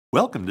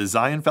Welcome to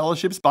Zion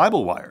Fellowship's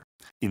Bible Wire.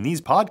 In these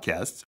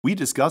podcasts, we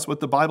discuss what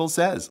the Bible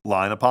says,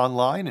 line upon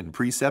line and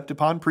precept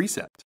upon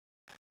precept.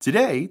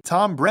 Today,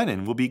 Tom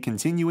Brennan will be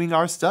continuing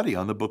our study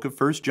on the book of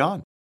 1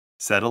 John.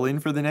 Settle in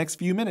for the next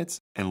few minutes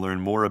and learn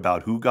more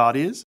about who God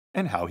is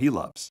and how He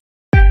loves.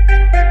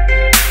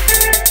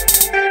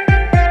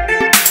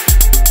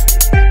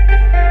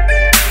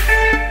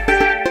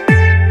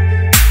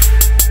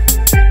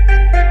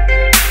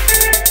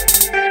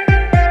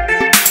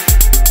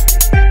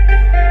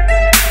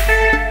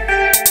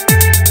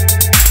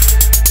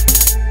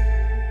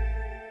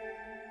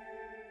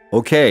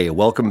 Okay,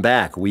 welcome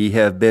back. We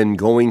have been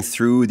going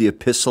through the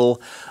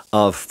epistle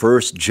of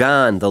 1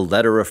 John, the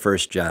letter of 1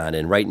 John,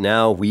 and right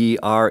now we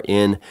are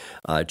in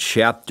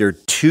chapter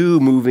 2,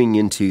 moving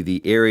into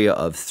the area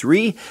of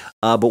 3,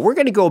 but we're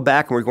going to go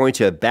back and we're going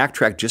to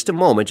backtrack just a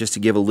moment just to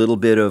give a little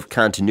bit of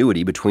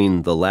continuity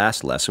between the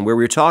last lesson where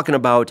we were talking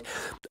about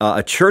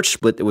a church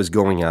split that was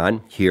going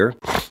on here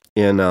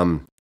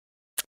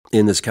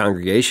in this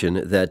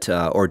congregation that,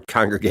 or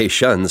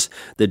congregations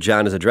that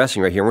John is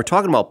addressing right here. And we're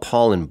talking about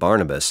Paul and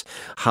Barnabas,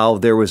 how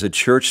there was a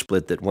church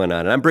split that went on.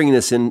 And I'm bringing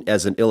this in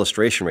as an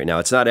illustration right now.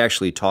 It's not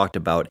actually talked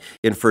about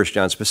in 1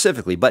 John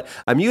specifically, but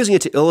I'm using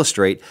it to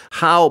illustrate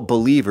how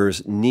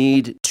believers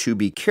need to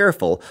be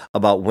careful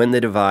about when they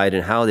divide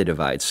and how they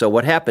divide. So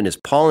what happened is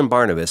Paul and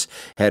Barnabas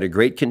had a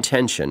great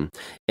contention,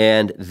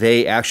 and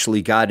they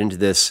actually got into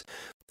this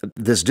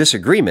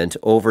disagreement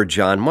over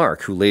John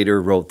Mark, who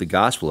later wrote the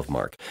Gospel of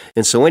Mark.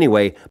 And so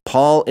anyway,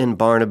 Paul and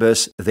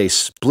Barnabas, they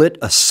split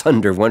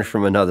asunder one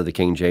from another, the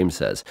King James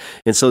says.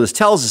 And so this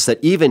tells us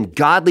that even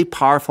godly,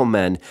 powerful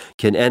men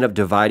can end up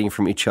dividing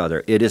from each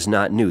other. It is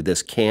not new.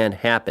 This can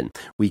happen.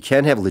 We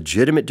can have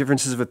legitimate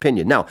differences of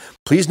opinion. Now,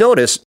 please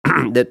notice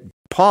that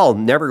Paul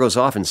never goes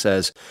off and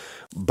says,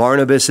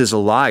 Barnabas is a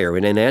liar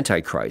and an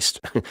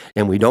antichrist.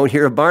 And we don't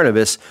hear of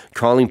Barnabas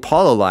calling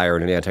Paul a liar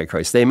and an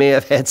antichrist. They may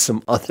have had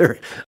some other,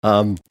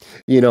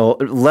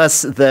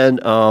 less than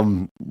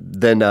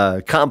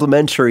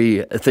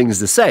complimentary things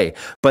to say,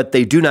 but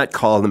they do not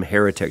call them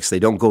heretics. They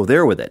don't go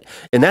there with it.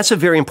 And that's a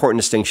very important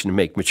distinction to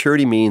make.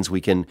 Maturity means we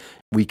can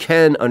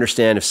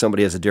understand if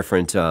somebody has a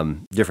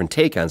different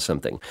take on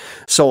something.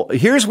 So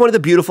here's one of the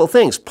beautiful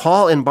things.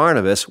 Paul and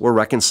Barnabas were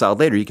reconciled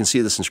later. You can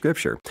see this in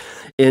Scripture.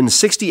 In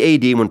 60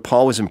 A.D., when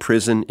Paul was in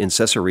prison in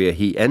Caesarea,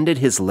 he ended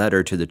his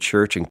letter to the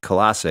church in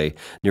Colossae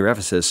near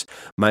Ephesus.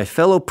 My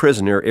fellow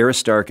prisoner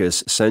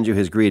Aristarchus sends you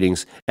his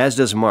greetings, as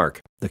does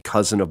Mark, the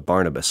cousin of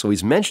Barnabas. So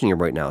he's mentioning him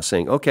right now,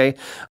 saying, okay,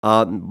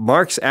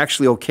 Mark's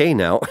actually okay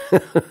now.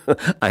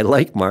 I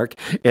like Mark.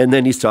 And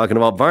then he's talking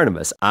about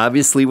Barnabas,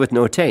 obviously with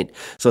no taint.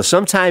 So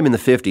sometime in the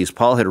 50s,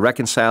 Paul had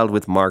reconciled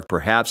with Mark,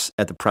 perhaps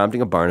at the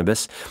prompting of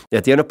Barnabas.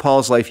 At the end of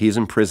Paul's life, he's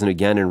in prison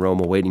again in Rome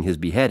awaiting his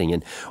beheading.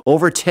 And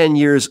over 10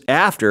 years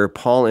after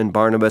Paul and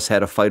Barnabas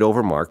had a fight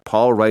over Mark,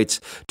 Paul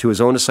writes to his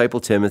own disciple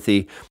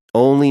Timothy,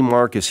 only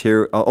Luke is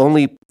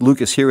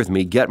here with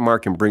me. Get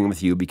Mark and bring him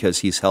with you because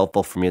he's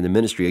helpful for me in the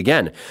ministry.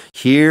 Again,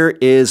 here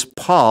is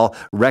Paul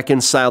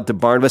reconciled to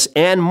Barnabas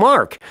and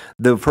Mark,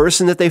 the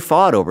person that they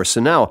fought over.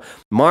 So now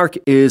Mark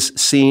is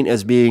seen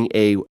as being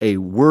a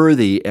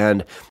worthy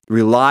and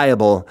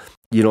reliable,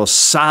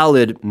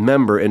 solid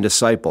member and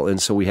disciple.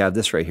 And so we have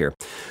this right here.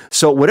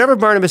 So whatever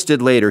Barnabas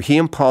did later, he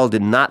and Paul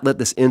did not let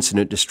this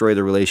incident destroy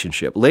the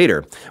relationship.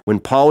 Later, when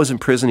Paul was in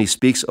prison, he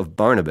speaks of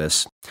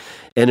Barnabas.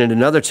 And at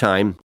another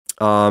time,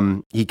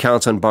 he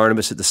counts on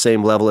Barnabas at the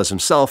same level as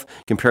himself,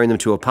 comparing them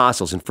to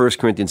apostles in 1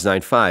 Corinthians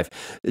 9:5.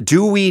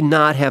 Do we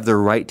not have the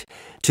right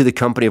to the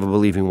company of a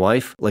believing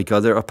wife, like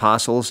other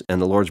apostles and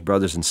the Lord's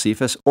brothers and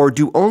Cephas? Or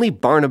do only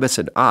Barnabas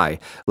and I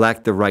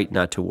lack the right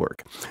not to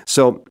work?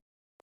 So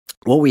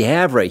what we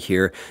have right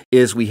here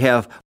is we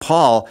have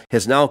Paul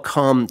has now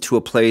come to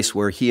a place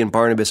where he and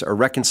Barnabas are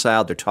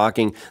reconciled. They're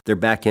talking. They're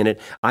back in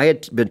it. I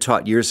had been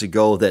taught years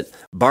ago that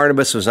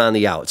Barnabas was on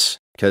the outs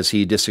because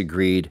he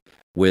disagreed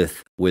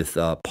with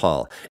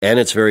Paul, and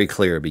it's very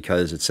clear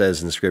because it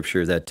says in the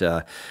Scripture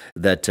that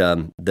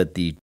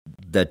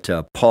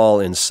Paul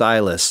and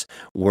Silas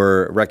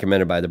were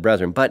recommended by the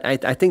brethren. But I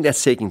think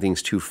that's taking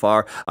things too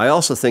far. I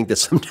also think that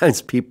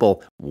sometimes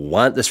people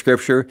want the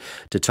Scripture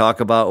to talk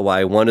about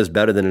why one is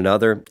better than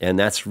another, and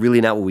that's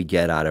really not what we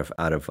get out of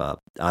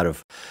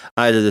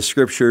either the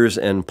Scriptures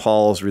and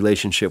Paul's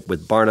relationship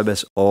with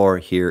Barnabas or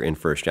here in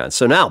 1 John.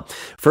 So now,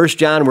 1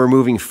 John, we're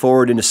moving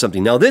forward into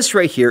something. Now, this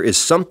right here is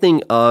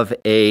something of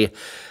a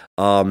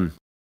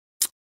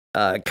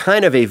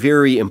kind of a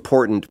very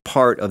important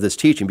part of this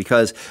teaching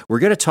because we're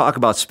going to talk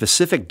about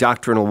specific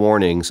doctrinal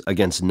warnings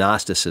against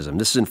Gnosticism.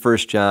 This is in 1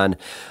 John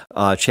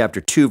chapter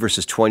 2,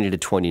 verses 20 to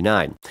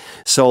 29.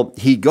 So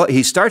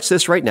he starts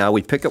this right now.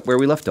 We pick up where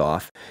we left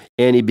off,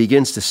 and he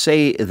begins to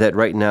say that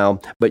right now,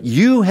 but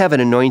you have an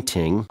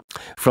anointing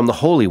from the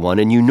Holy One,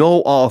 and you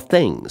know all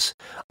things.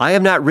 I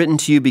have not written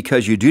to you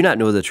because you do not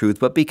know the truth,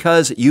 but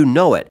because you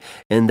know it,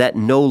 and that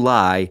no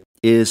lie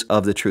is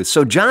of the truth.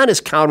 So John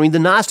is countering the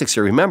Gnostics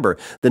here. Remember,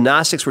 the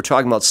Gnostics were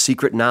talking about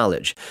secret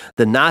knowledge.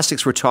 The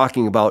Gnostics were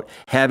talking about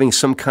having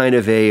some kind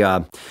of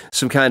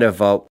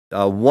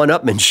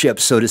one-upmanship,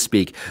 so to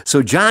speak.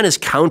 So John is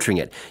countering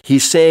it.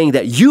 He's saying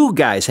that you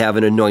guys have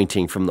an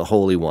anointing from the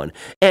Holy One,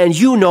 and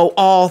you know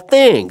all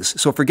things.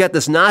 So forget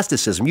this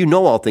Gnosticism. You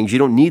know all things. You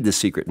don't need the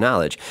secret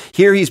knowledge.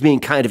 Here he's being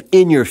kind of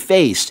in your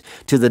face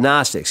to the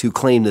Gnostics who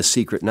claim this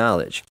secret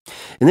knowledge.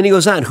 And then he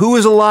goes on, who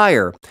is a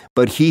liar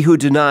but he who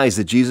denies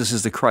that Jesus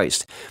is the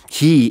Christ?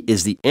 He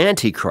is the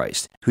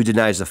Antichrist who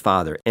denies the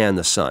Father and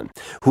the Son.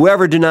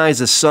 Whoever denies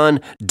the Son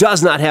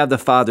does not have the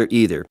Father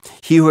either.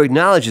 He who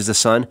acknowledges the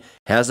Son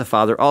has the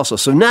Father also.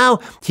 So now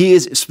he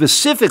is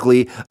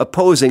specifically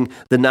opposing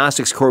the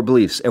Gnostics' core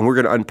beliefs, and we're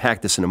going to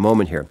unpack this in a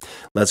moment here.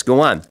 Let's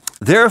go on.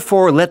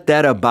 Therefore, let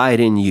that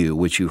abide in you,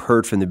 which you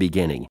heard from the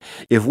beginning.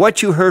 If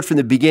what you heard from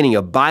the beginning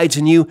abides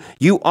in you,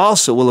 you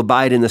also will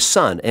abide in the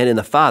Son and in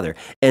the Father.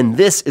 And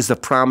this is the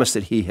promise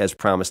that he has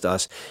promised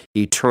us,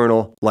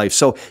 eternal life.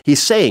 So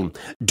he's saying,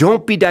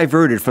 don't be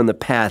diverted from the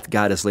path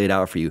God has laid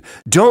out for you.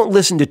 Don't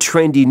listen to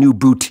trendy new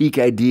boutique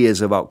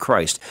ideas about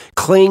Christ.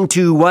 Cling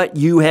to what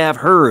you have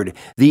heard,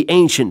 the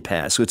ancient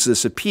past. So it's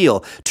this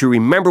appeal to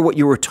remember what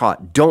you were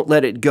taught. Don't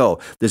let it go.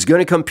 There's going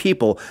to come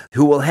people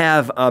who will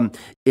have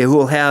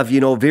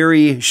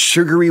very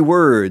sugary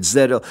words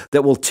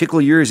that will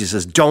tickle your ears. He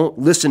says, don't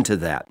listen to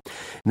that.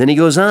 And then he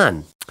goes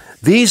on.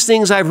 These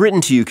things I've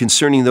written to you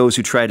concerning those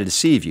who try to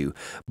deceive you,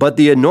 but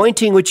the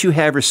anointing which you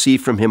have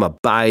received from him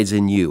abides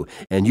in you,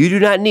 and you do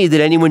not need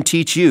that anyone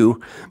teach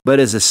you, but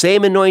as the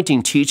same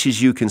anointing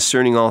teaches you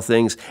concerning all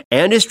things,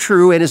 and is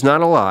true and is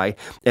not a lie,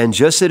 and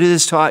just as it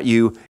is taught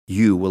you,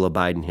 you will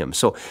abide in him.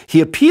 So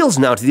he appeals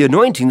now to the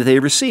anointing that they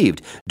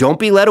received. Don't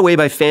be led away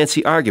by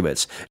fancy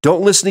arguments.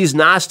 Don't listen to these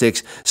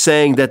Gnostics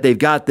saying that they've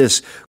got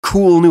this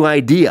cool new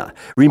idea.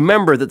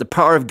 Remember that the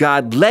power of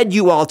God led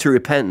you all to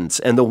repentance,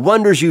 and the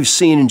wonders you've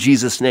seen in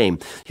Jesus' name,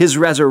 his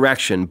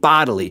resurrection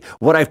bodily,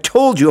 what I've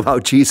told you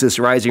about Jesus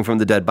rising from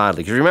the dead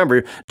bodily. Because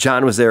remember,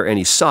 John was there and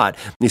he saw it.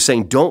 And he's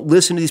saying, don't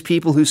listen to these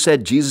people who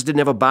said Jesus didn't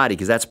have a body,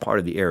 because that's part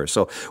of the error.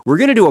 So we're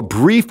going to do a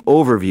brief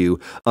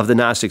overview of the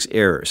Gnostics'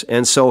 errors.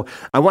 And so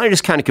I want to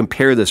just kind of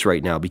compare this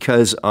right now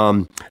because,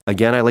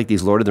 again, I like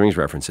these Lord of the Rings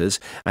references.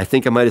 I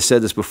think I might have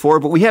said this before,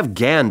 but we have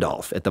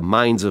Gandalf at the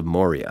Mines of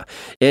Moria.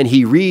 And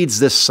he reads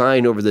this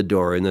sign over the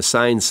door, and the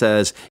sign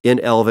says in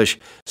Elvish,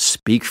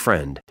 "Speak,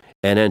 friend,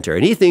 and enter."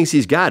 And he thinks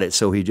he's got it,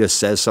 so he just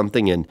says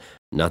something and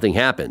nothing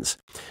happens.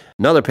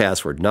 Another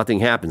password, nothing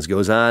happens,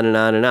 goes on and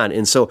on and on.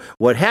 And so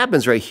what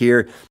happens right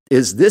here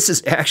is this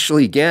is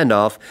actually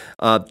Gandalf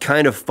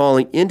kind of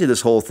falling into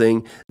this whole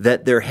thing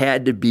that there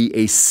had to be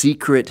a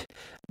secret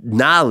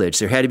knowledge.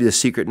 There had to be the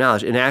secret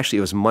knowledge. And actually,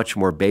 it was much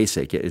more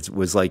basic. It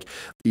was like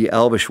the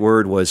Elvish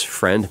word was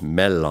friend,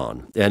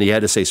 melon. And he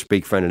had to say,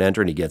 speak, friend, and enter,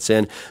 and he gets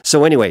in.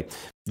 So anyway,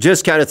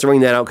 just kind of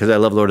throwing that out because I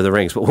love Lord of the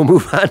Rings. But we'll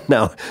move on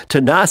now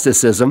to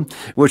Gnosticism,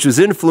 which was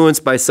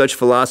influenced by such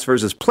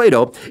philosophers as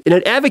Plato, and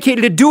it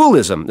advocated a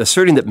dualism,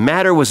 asserting that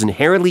matter was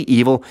inherently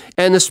evil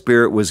and the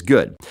spirit was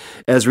good.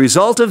 As a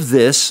result of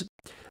this,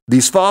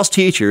 these false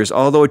teachers,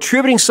 although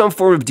attributing some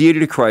form of deity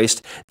to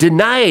Christ,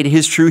 denied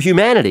his true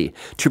humanity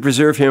to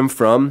preserve him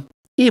from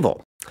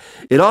evil.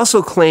 It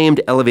also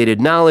claimed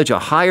elevated knowledge, a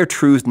higher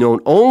truth known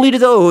only to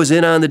those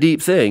in on the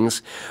deep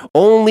things.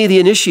 Only the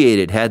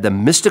initiated had the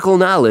mystical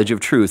knowledge of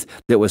truth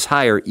that was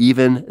higher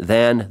even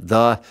than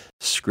the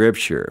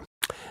Scripture.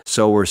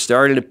 So we're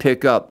starting to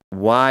pick up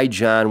why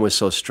John was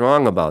so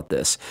strong about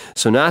this.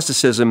 So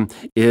Gnosticism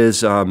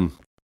is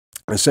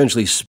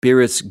essentially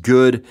spirit's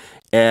good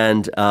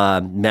and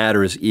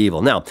matter is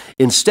evil. Now,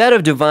 instead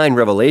of divine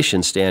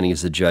revelation standing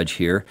as the judge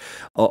here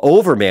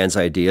over man's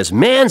ideas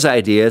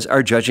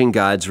are judging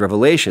God's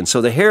revelation.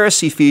 So the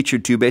heresy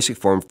featured two basic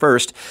forms.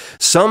 First,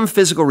 some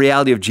physical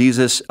reality of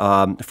Jesus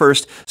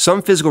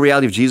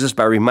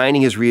by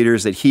reminding his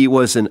readers that he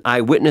was an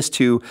eyewitness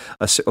to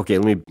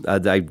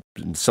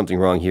something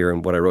wrong here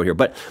in what I wrote here.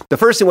 But the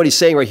first thing what he's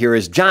saying right here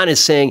is John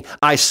is saying,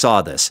 I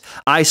saw this.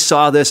 I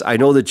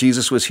know that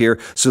Jesus was here.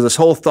 So this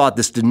whole thought,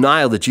 this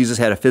denial that Jesus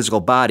had a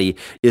physical body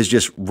is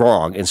just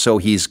wrong. And so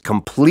he's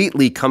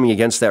completely coming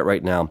against that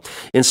right now.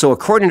 And so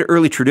according to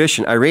early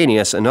tradition,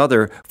 Irenaeus,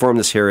 another form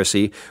of this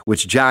heresy,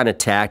 which John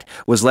attacked,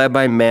 was led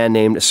by a man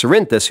named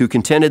Cerinthus, who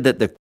contended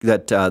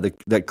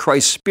that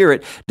Christ's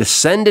spirit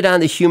descended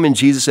on the human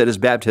Jesus at his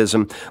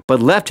baptism, but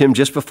left him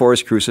just before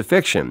his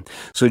crucifixion.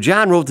 So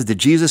John wrote that the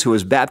Jesus who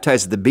was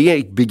baptized at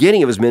the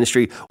beginning of his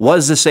ministry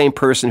was the same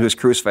person who was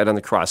crucified on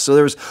the cross. So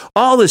there was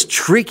all this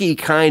tricky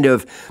kind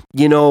of,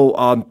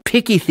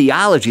 picky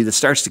theology that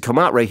starts to come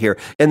out right here.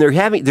 And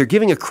they're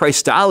giving a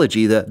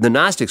Christology, the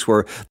Gnostics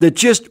were, that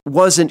just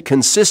wasn't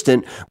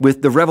consistent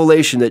with the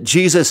revelation that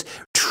Jesus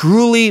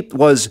truly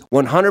was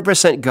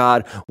 100%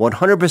 God,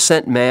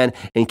 100% man,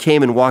 and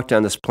came and walked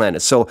on this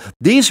planet. So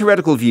these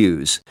heretical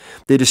views,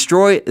 they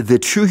destroy the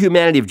true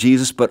humanity of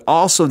Jesus, but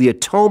also the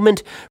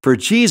atonement for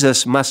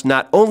Jesus must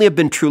not only have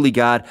been truly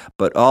God,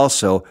 but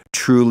also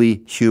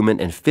truly human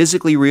and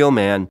physically real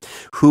man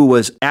who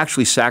was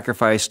actually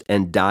sacrificed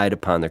and died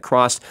upon upon the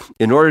cross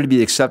in order to be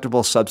the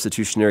acceptable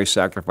substitutionary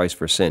sacrifice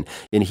for sin.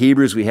 In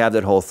Hebrews, we have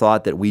that whole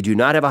thought that we do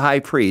not have a high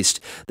priest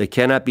that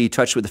cannot be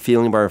touched with the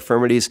feeling of our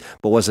infirmities,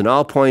 but was in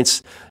all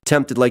points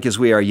tempted like as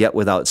we are, yet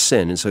without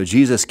sin. And so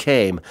Jesus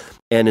came,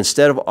 and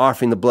instead of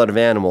offering the blood of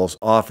animals,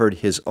 offered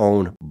his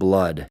own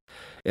blood.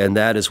 And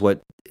that is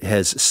what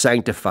has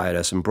sanctified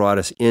us and brought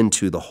us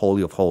into the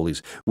Holy of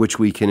Holies, which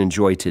we can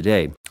enjoy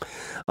today.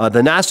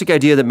 The Gnostic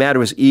idea that matter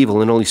was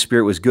evil and only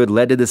spirit was good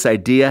led to this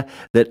idea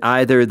that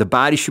either the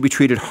body should be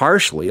treated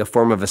harshly, a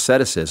form of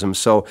asceticism,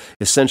 so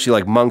essentially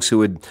like monks who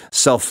would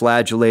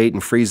self-flagellate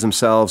and freeze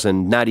themselves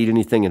and not eat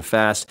anything and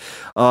fast,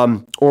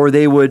 or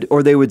they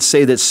would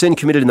say that sin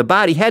committed in the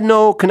body had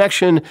no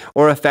connection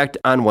or effect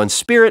on one's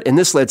spirit, and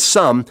this led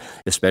some,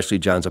 especially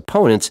John's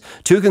opponents,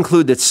 to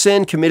conclude that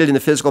sin committed in the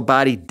physical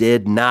body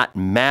did not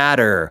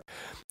matter.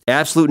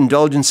 Absolute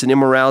indulgence in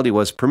immorality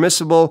was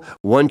permissible.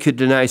 One could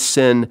deny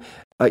sin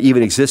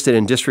even existed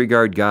and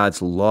disregard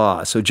God's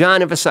law. So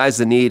John emphasized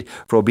the need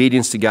for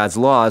obedience to God's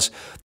laws,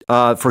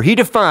 for he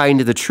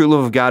defined the true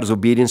love of God as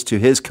obedience to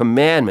his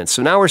commandments.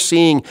 So now we're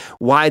seeing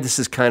why this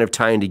is kind of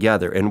tying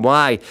together and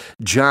why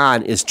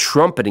John is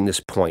trumpeting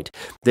this point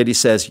that he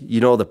says,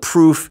 the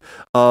proof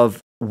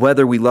of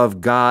whether we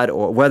love God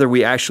or whether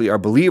we actually are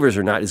believers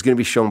or not is going to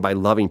be shown by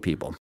loving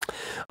people.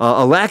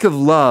 A lack of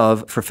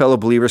love for fellow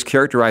believers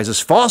characterizes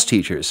false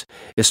teachers,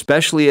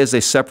 especially as they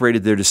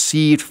separated their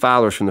deceived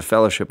followers from the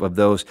fellowship of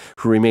those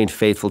who remained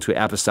faithful to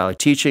apostolic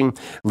teaching,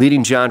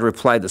 leading John to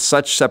reply that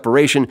such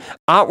separation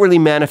outwardly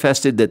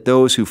manifested that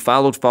those who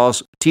followed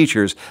false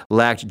teachers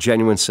lacked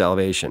genuine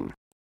salvation.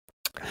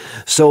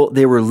 So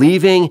they were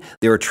leaving,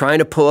 they were trying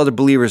to pull other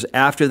believers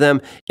after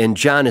them, and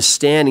John is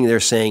standing there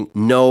saying,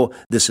 no,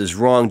 this is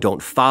wrong,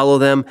 don't follow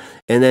them.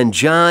 And then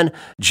John,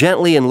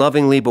 gently and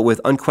lovingly, but with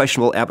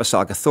unquestionable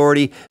apostolic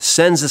authority,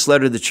 sends this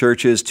letter to the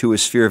churches to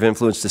his sphere of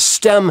influence to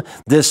stem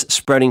this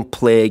spreading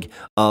plague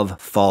of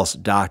false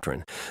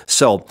doctrine.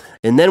 So,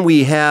 and then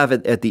we have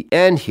at the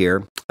end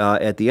here,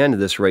 at the end of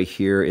this right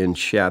here in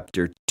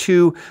chapter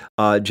 2,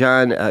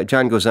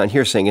 John goes on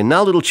here saying, and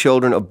now little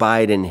children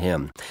abide in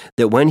him,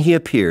 that when he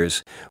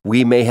appears,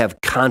 we may have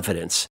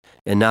confidence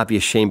and not be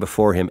ashamed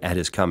before him at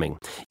his coming.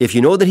 If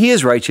you know that he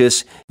is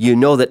righteous, you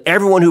know that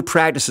everyone who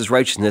practices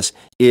righteousness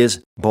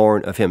is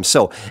born of him.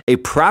 So a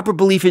proper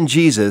belief in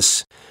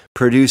Jesus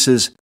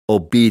produces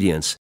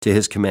obedience to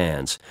his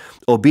commands.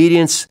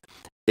 Obedience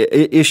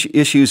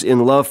issues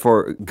in love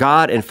for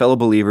God and fellow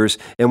believers.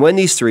 And when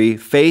these three,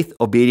 faith,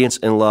 obedience,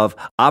 and love,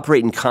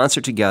 operate in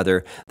concert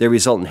together, they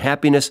result in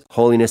happiness,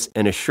 holiness,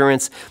 and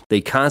assurance.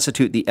 They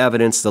constitute the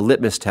evidence, the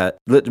litmus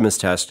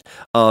test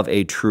of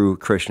a true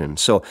Christian.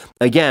 So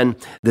again,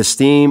 this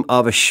theme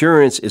of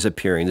assurance is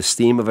appearing, this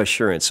theme of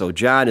assurance. So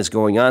John is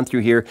going on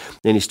through here,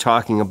 and he's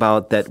talking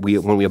about that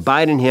when we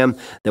abide in him,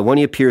 that when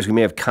he appears, we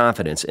may have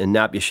confidence and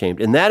not be ashamed.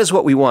 And that is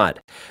what we want.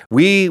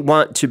 We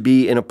want to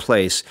be in a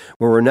place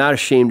where we're not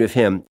ashamed of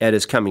him at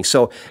his coming.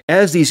 So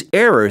as these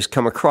errors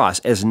come across,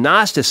 as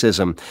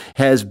Gnosticism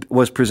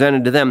was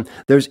presented to them,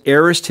 there's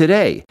errors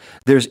today.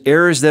 There's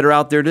errors that are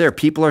out there.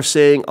 People are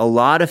saying a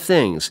lot of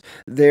things.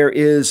 There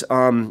is,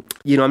 I'm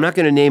not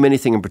going to name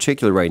anything in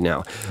particular right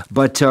now,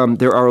 but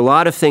there are a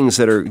lot of things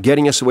that are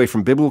getting us away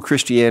from biblical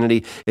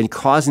Christianity and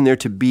causing there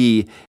to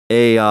be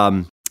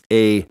a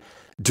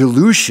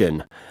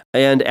dilution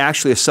and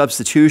actually a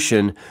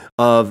substitution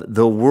of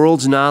the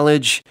world's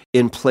knowledge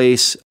in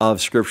place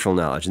of scriptural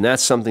knowledge. And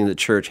that's something that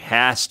church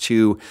has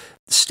to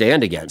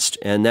stand against.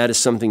 And that is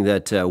something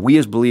that we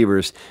as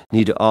believers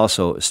need to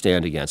also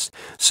stand against.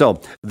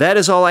 So that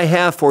is all I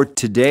have for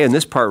today. And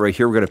this part right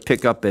here, we're going to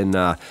pick up in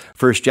 1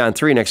 John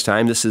 3 next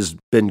time. This has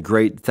been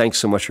great. Thanks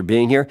so much for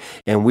being here.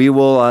 And we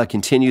will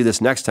continue this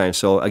next time.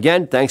 So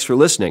again, thanks for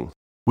listening.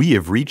 We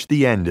have reached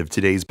the end of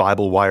today's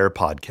Bible Wire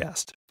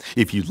podcast.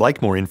 If you'd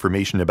like more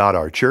information about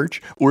our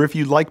church, or if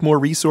you'd like more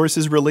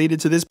resources related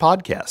to this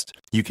podcast,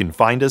 you can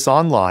find us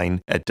online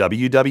at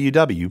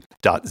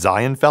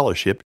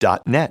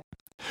www.zionfellowship.net.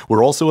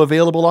 We're also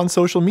available on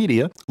social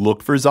media.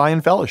 Look for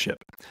Zion Fellowship.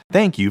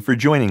 Thank you for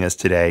joining us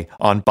today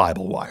on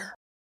Bible Wire.